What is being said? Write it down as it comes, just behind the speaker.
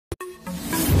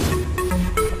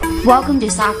Welcome to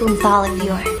Sakun Thali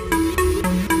Viewer.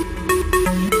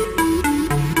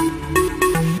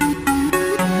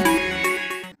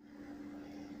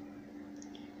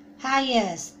 Hi,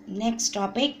 yes. Next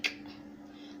topic.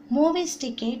 Movies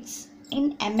tickets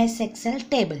in MS Excel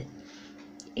table.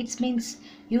 It means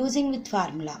using with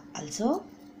formula. Also,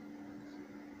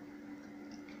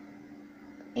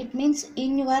 it means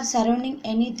in your surrounding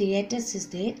any theaters is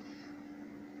there.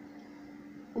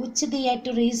 Which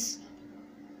theater is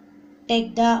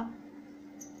take the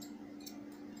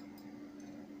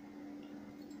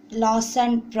loss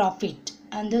and profit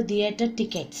and the theater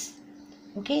tickets.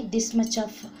 Okay, this much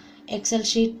of Excel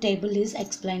sheet table is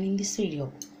explaining this video.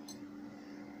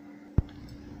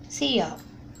 See here.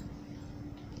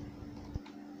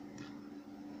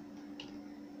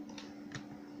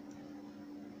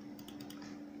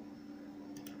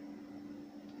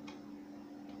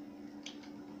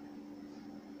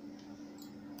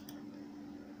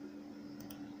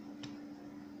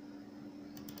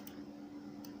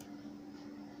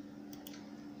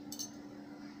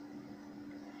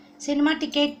 Cinema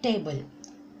ticket table.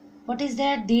 What is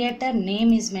that? Theater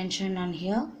name is mentioned on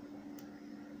here.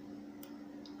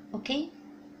 Okay.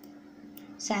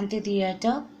 Shanti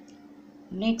Theatre.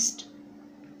 Next.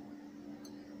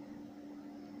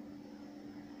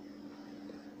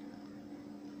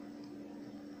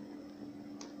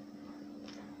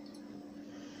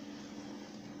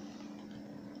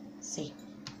 See.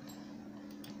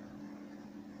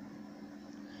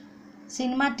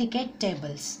 Cinema ticket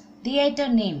tables. Theatre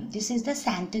name. This is the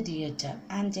Shanti Theatre.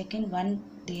 I am checking one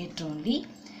theatre only.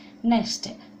 Next.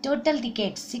 Total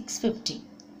ticket 650.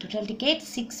 Total ticket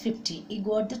 650. You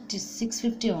got the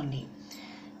 650 only.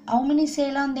 How many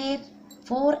sale on there?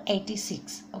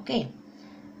 486. Okay.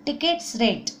 Tickets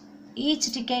rate.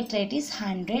 Each ticket rate is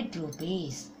 100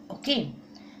 rupees. Okay.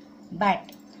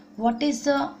 But what is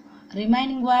the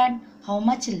remaining one? How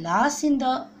much loss in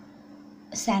the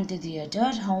Shanti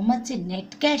Theatre? How much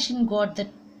net cash in got the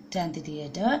Shanti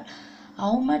Theatre?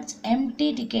 How much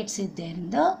empty tickets is there in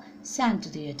the Shanti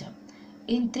Theatre?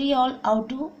 In three all, how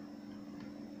to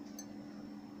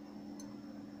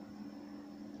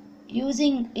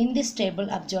using in this table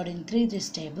observed in these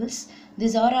tables.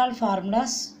 These are all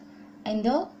formulas in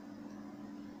the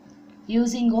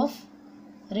using of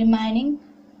remaining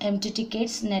empty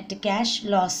tickets, net cash,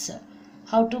 loss.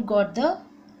 How to got the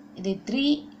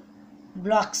three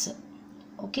blocks.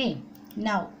 Okay.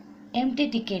 Now empty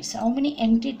tickets. How many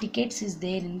empty tickets is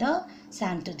there in the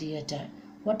Shanti Theatre?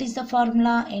 What is the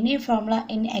formula? Any formula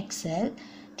in Excel.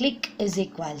 Click is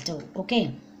equal to.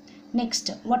 Okay. Next,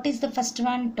 what is the first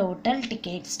one? Total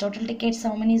tickets. Total tickets,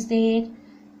 how many is there?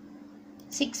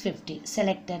 650.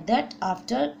 Selected that.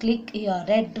 After click here,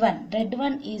 red one. Red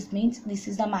one is means this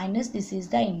is the minus, this is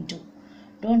the into.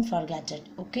 Don't forget it.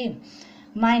 Okay.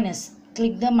 Minus.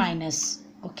 Click the minus.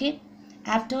 Okay.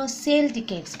 After sale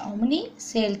tickets, how many?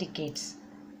 Sale tickets.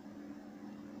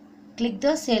 Click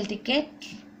the sale ticket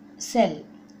cell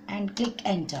and click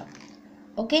enter.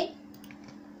 Okay.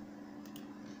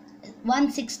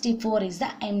 164 is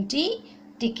the empty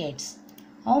tickets.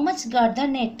 How much got the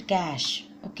net cash?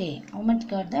 Okay, how much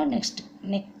got the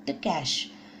net cash?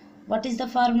 What is the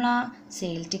formula?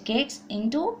 Sale tickets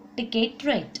into ticket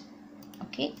rate.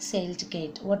 Okay, sale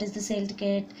ticket. What is the sale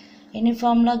ticket? Any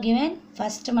formula given?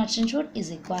 First merchant should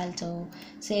is equal to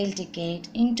sale ticket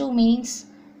into means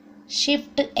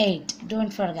shift 8.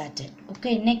 Don't forget it.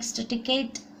 Okay, next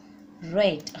ticket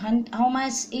rate. How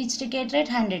much each ticket rate?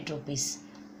 100 rupees.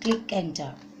 Click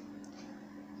enter.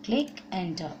 Click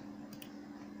enter.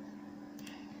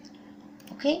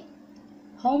 Okay.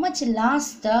 How much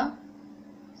lost the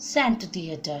Shanti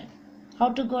Theatre? How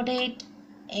to got it?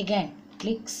 Again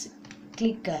click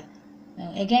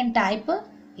again type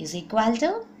is equal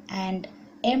to and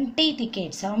empty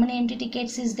tickets. How many empty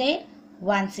tickets is there?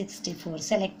 164.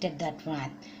 Selected that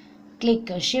one. Click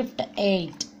shift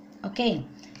 8. Okay.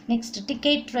 Next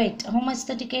ticket rate. How much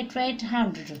the ticket rate?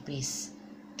 100 rupees.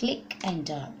 Click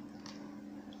enter.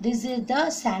 This is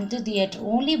the Shanti Theatre.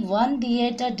 Only one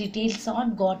theatre details are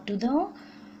got to the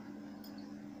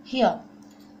here.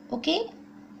 Okay.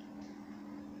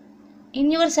 In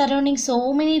your surroundings,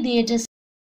 so many theatres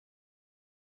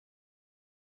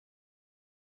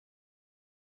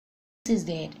is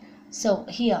there. So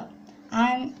here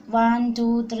I am 1,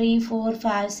 2, 3, 4,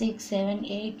 5, 6, 7,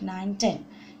 8, 9, 10.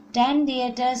 10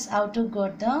 theatres how to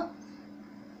got the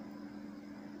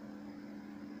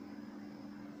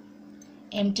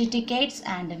empty tickets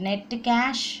and net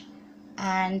cash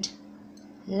and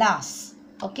loss.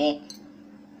 Okay.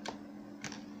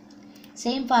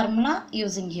 Same formula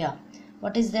using here.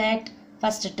 What is that?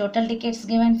 First total tickets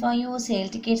given for you, sale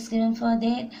tickets given for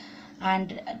there,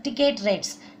 and ticket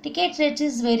rates. Ticket rates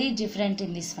is very different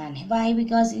in this one. Why?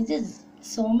 Because it is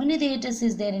so many theaters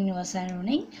is there in your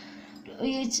surrounding,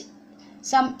 which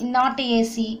some not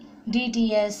AC,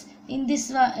 DTS in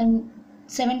this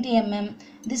 70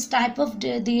 this type of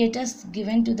theaters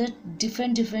given to the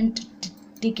different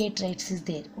ticket rates is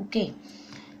there. Okay,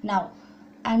 now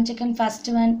I am checking first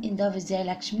one in the Vijay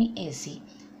Lakshmi AC.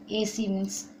 AC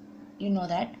means you know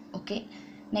that. Okay,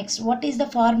 next what is the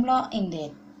formula in there?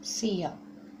 See here,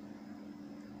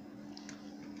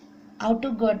 how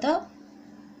to get the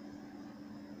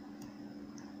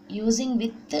using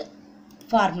with the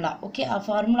formula. Okay, our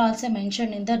formula also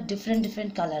mentioned in the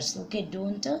different colors. Okay,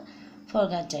 don't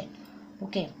forget it.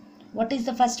 Okay, what is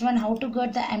the first one? How to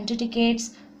get the empty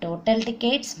tickets? Total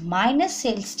tickets minus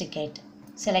sales ticket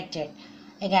selected.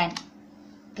 Again,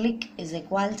 click is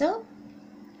equal to,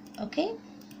 okay,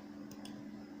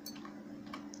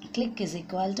 click is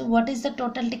equal to, what is the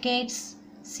total tickets?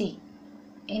 See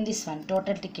in this one,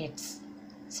 total tickets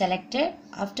selected.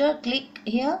 After click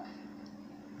here,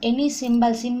 any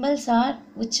symbols are,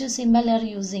 which symbol are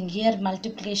using here?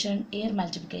 Multiplication, here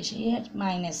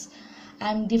minus,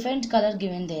 and different color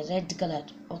given there, red color.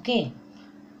 Okay,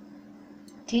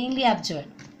 cleanly observed.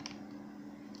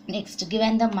 Next,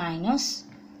 given the minus,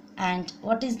 and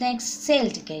what is next? Sale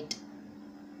ticket.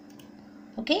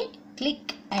 Okay,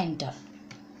 click enter.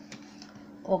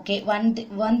 Okay,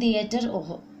 one theater,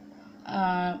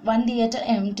 one theater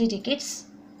empty tickets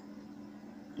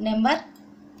number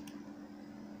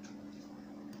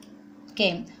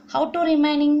came. How to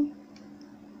remaining?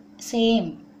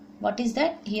 Same. What is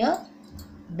that here?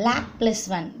 Black plus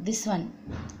 1. This one,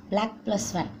 black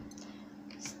plus 1.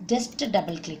 Just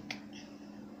double click.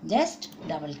 Just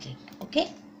double click. Okay.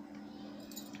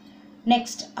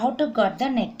 Next, how to got the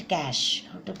net cash?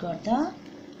 How to got the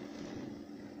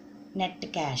net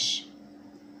cash?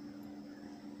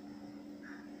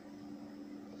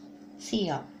 See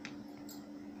here.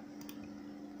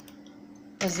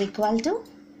 Is equal to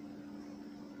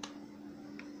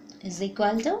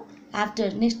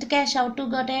after net cash, how to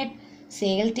got it?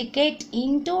 Sale ticket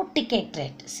into ticket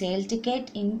rate. Sale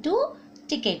ticket into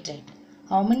ticket rate.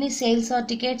 How many sales or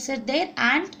tickets are there,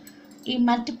 and you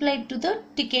multiply it to the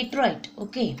ticket rate.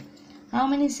 Okay, how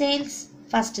many sales?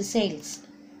 First sales.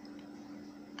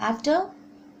 After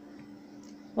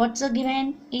what's the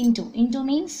given? Into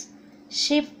means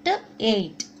shift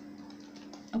 8.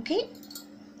 Okay,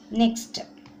 next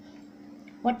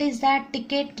what is that?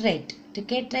 Ticket rate.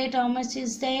 Ticket rate, how much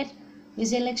is there?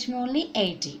 Vijay Lakshmi only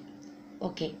 80.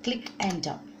 Okay, click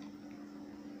enter.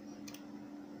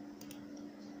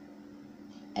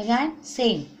 Again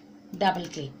same, double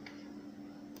click.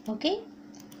 Okay,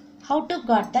 how to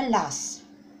got the loss?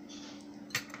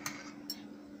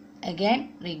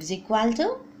 Again is equal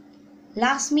to,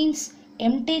 loss means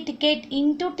empty ticket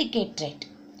into ticket rate.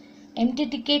 Empty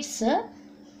tickets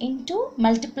into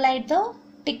multiplied the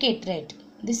ticket rate.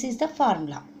 This is the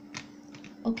formula.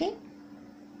 Okay,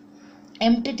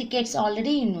 empty tickets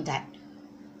already you know that.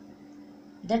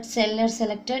 That seller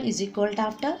selected is equal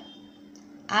to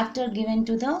after given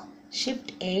to the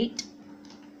shift 8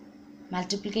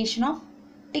 multiplication of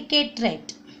ticket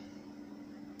rate.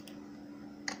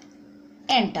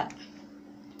 Enter.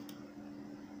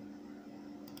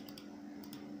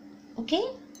 Okay,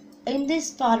 in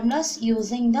this formulas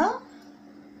using the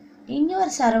in your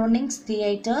surroundings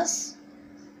theaters,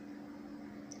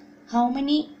 how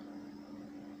many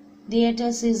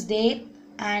theaters is there,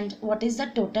 and what is the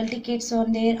total tickets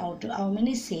on there, how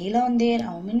many sale on there,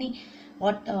 how many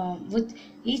what with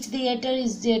each theater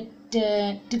is there,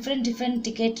 different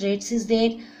ticket rates is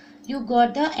there. You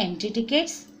got the empty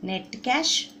tickets, net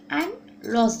cash, and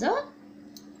lost the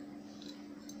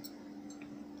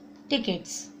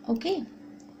tickets. Okay.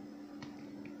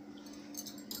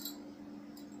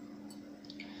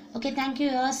 Okay, thank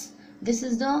you guys. This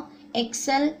is the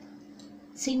Excel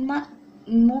cinema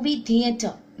movie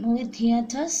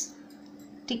theaters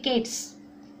tickets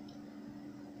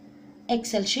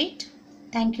Excel sheet.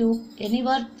 Thank you.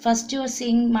 Anywhere first you are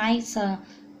seeing my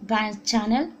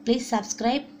channel, please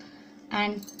subscribe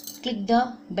and click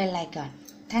the bell icon.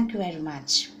 Thank you very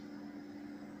much.